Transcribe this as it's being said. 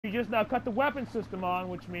You just now cut the weapon system on,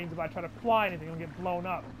 which means if I try to fly anything, it'll get blown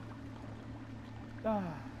up.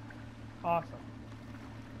 Awesome.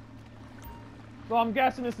 So I'm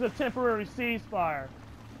guessing this is a temporary ceasefire.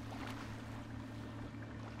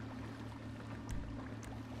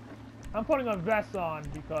 I'm putting a vest on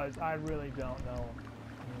because I really don't know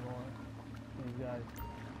anymore. These guys.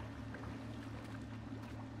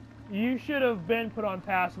 You should have been put on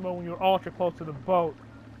passive mode when you were ultra close to the boat.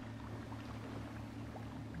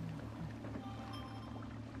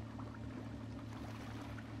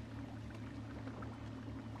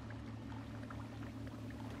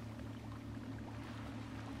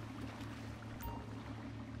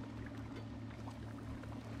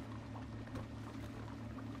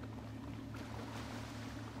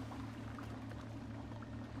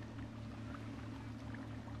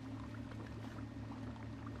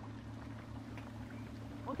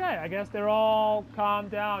 Okay, I guess they're all calmed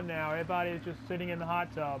down now. Everybody is just sitting in the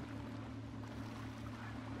hot tub.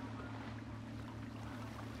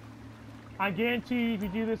 I guarantee you, if you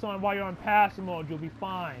do this on while you're on passive mode, you'll be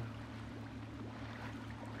fine.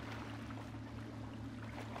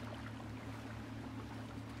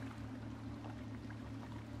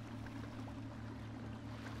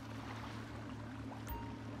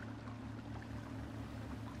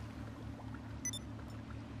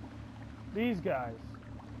 These guys.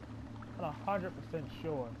 Not 100%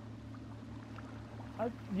 sure.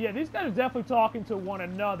 Yeah, these guys are definitely talking to one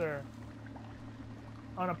another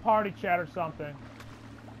on a party chat or something.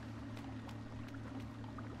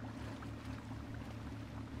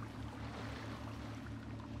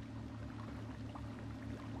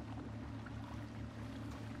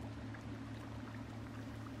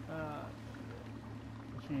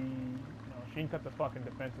 She can cut the fucking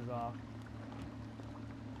defenses off.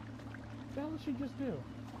 What the hell did she just do?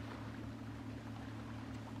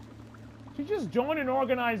 She just joined an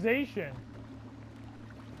organization.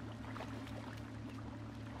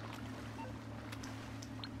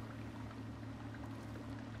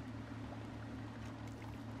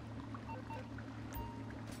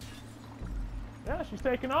 Yeah, she's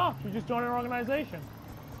taking off. She just joined an organization.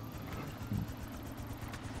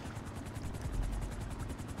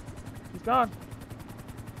 She's gone.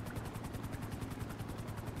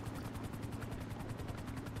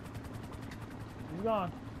 She's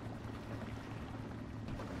gone.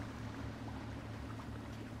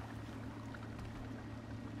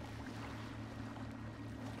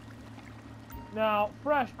 Now,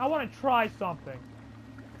 Fresh, I want to try something.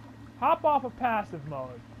 Hop off of passive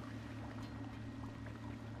mode.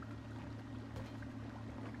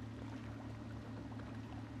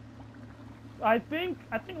 I think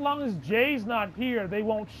as long as Jay's not here, they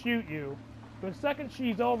won't shoot you. The second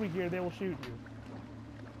she's over here, they will shoot you.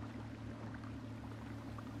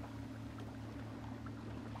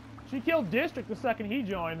 She killed District the second he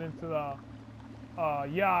joined into the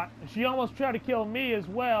yacht. She almost tried to kill me as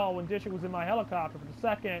well when District was in my helicopter, but the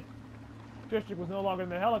second District was no longer in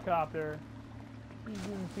the helicopter, she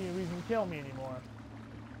didn't see a reason to kill me anymore.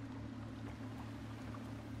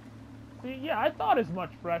 See, yeah, I thought as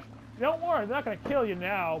much, Fresh. Don't worry, they're not going to kill you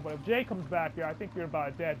now, but if Jay comes back here, I think you're about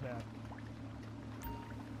a dead man.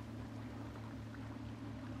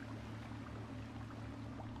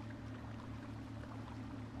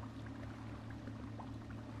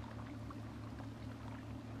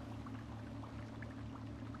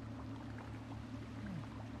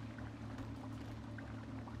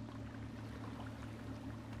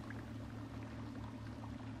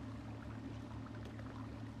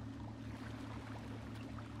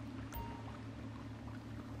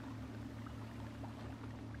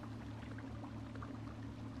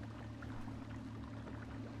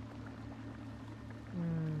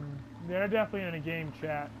 They're definitely in a game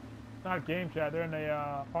chat. Not game chat, they're in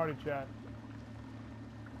a party chat.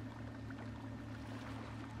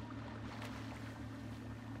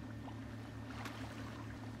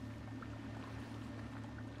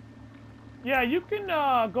 Yeah, you can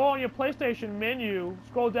go on your PlayStation menu,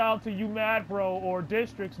 scroll down to UMadPro or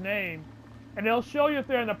District's name, and it'll show you if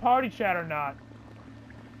they're in the party chat or not.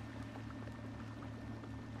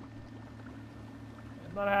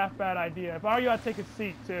 It's not a half bad idea. If I were you, I'd take a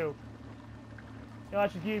seat too. It'll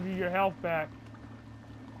actually give you your health back.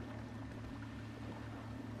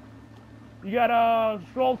 You gotta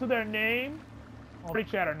scroll to their name, party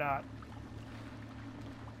chat or not.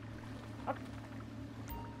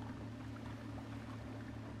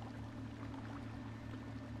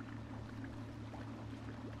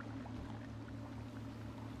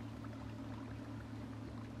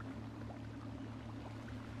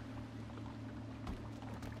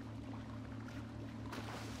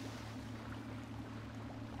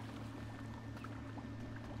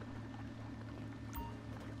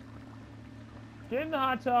 Get in the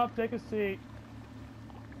hot tub, take a seat.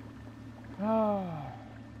 I'll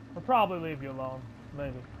probably leave you alone.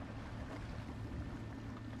 Maybe.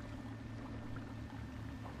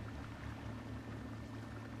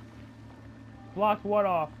 Blocked what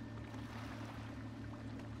off?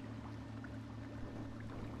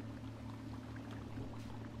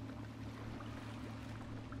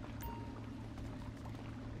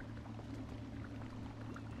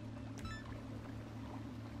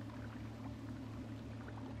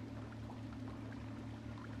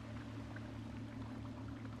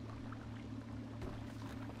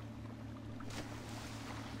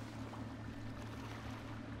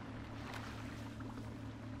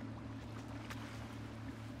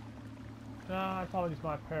 Nah, it's probably just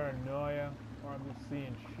my paranoia, or I'm just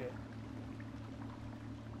seeing shit.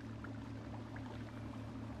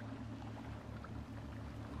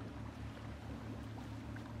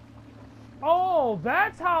 Oh,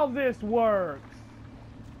 that's how this works!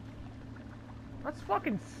 That's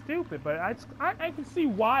fucking stupid, but I can see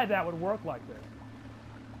why that would work like this.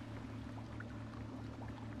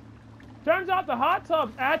 Turns out the hot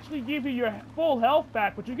tubs actually give you your full health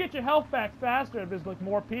back, but you get your health back faster if there's like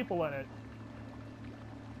more people in it.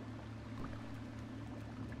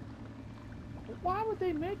 Why would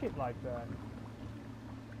they make it like that?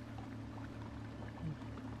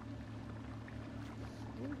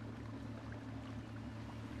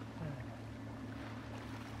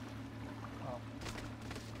 Oh.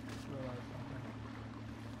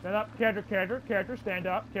 Stand up, character, stand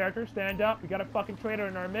up, character, stand up. We got a fucking traitor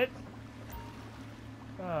in our midst.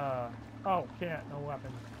 Oh, can't, no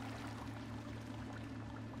weapons.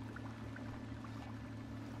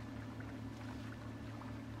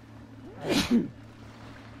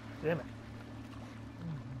 Damn it.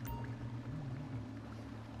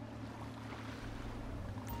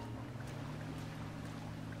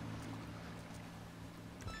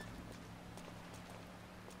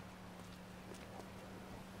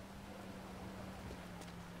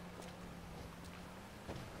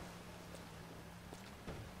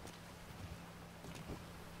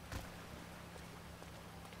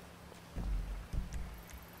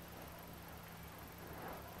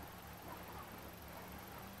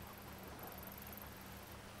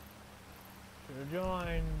 You're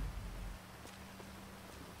joined.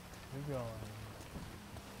 You're going.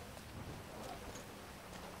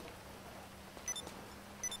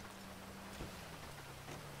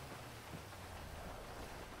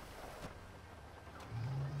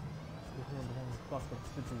 This one becomes a fucked up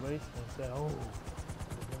situation and say, oh.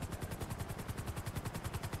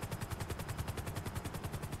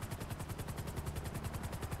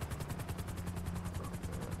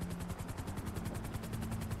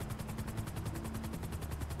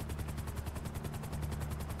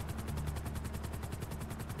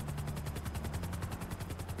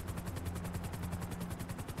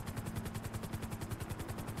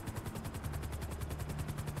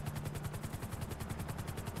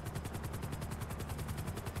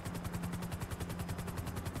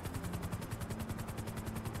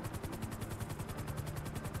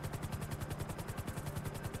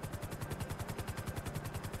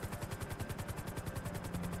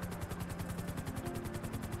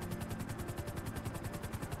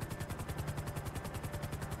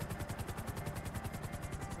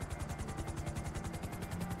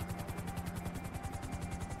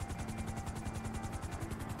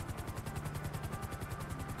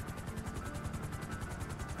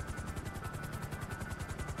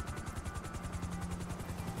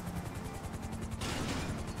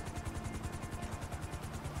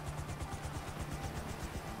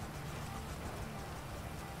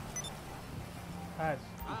 That's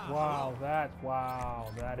wow, that's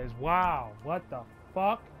wow, that is wow. What the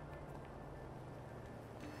fuck?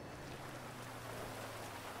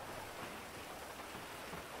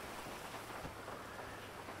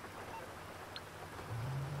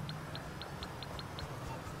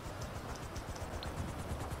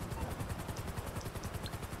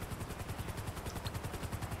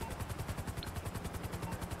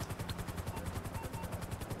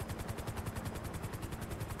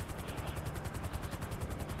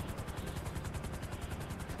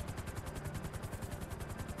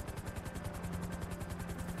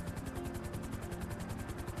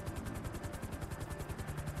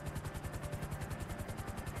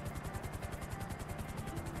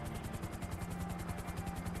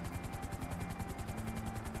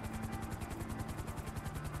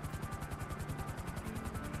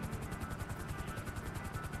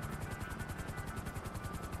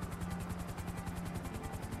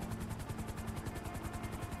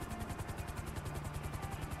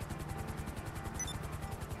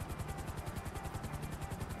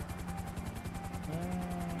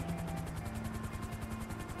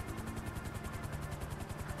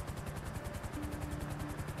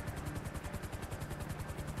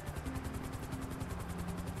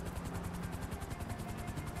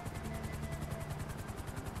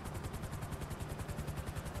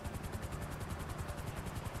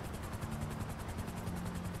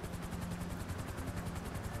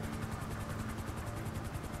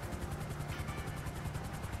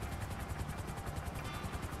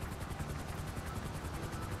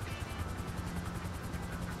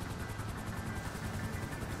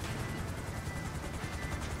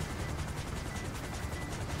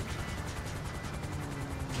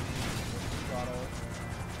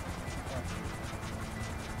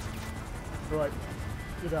 Right.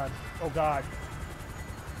 You're done. Oh god.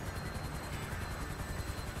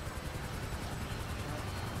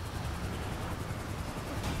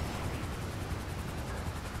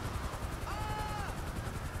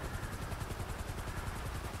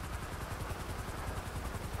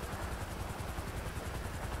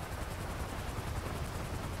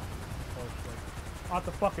 Not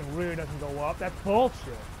the fucking rear doesn't go up. That's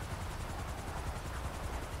bullshit.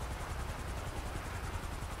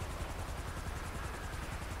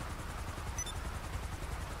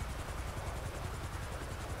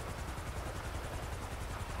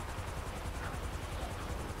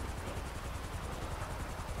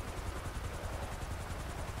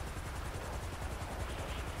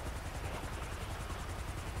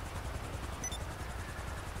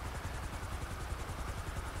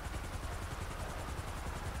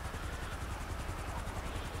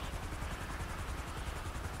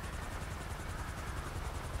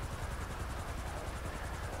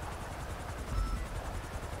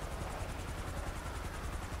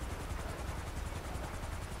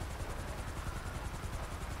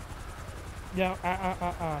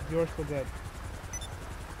 Yeah, you're so good.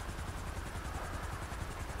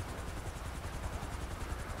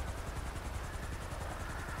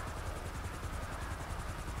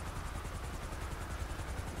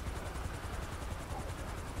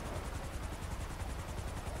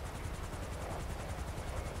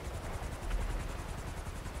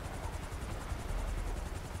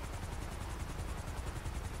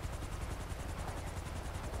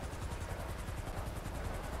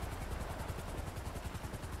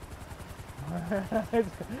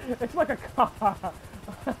 it's like a car.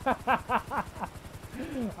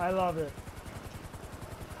 I love it.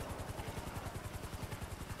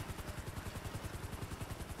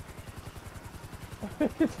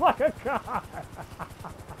 It's like a car.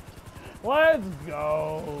 Let's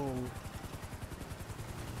go.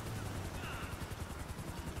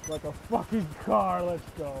 Like a fucking car. Let's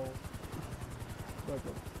go. Like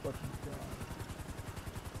a fucking car.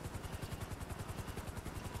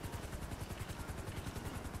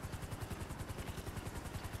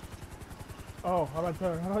 Oh, how do I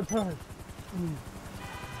turn? How do I turn?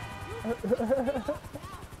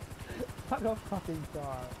 Like a fucking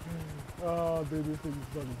car. Oh, dude, this thing is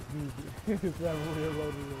fucking stupid. It's that real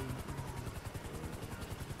loaded.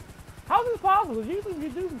 How is this possible? Usually if you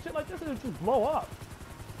do some shit like this, it'll just blow up.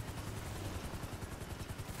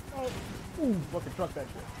 Oh, ooh, fucking truck that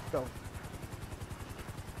shit. Go.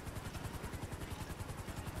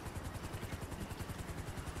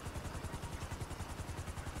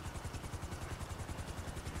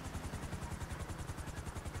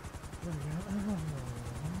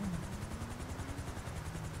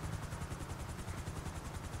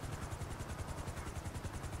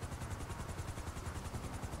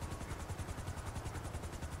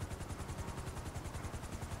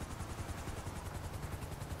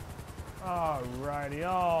 Alrighty,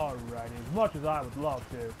 alrighty. As much as I would love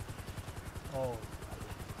to. Oh.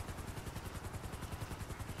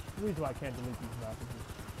 The reason why I can't delete these messages.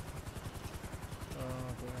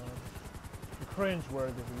 Oh god. The cringe word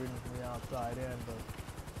is reading from the outside in, but.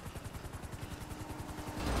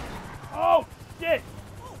 Oh shit!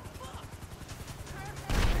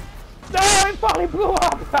 No, it finally blew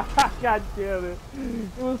up! God damn it.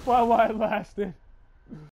 It was fun while it lasted.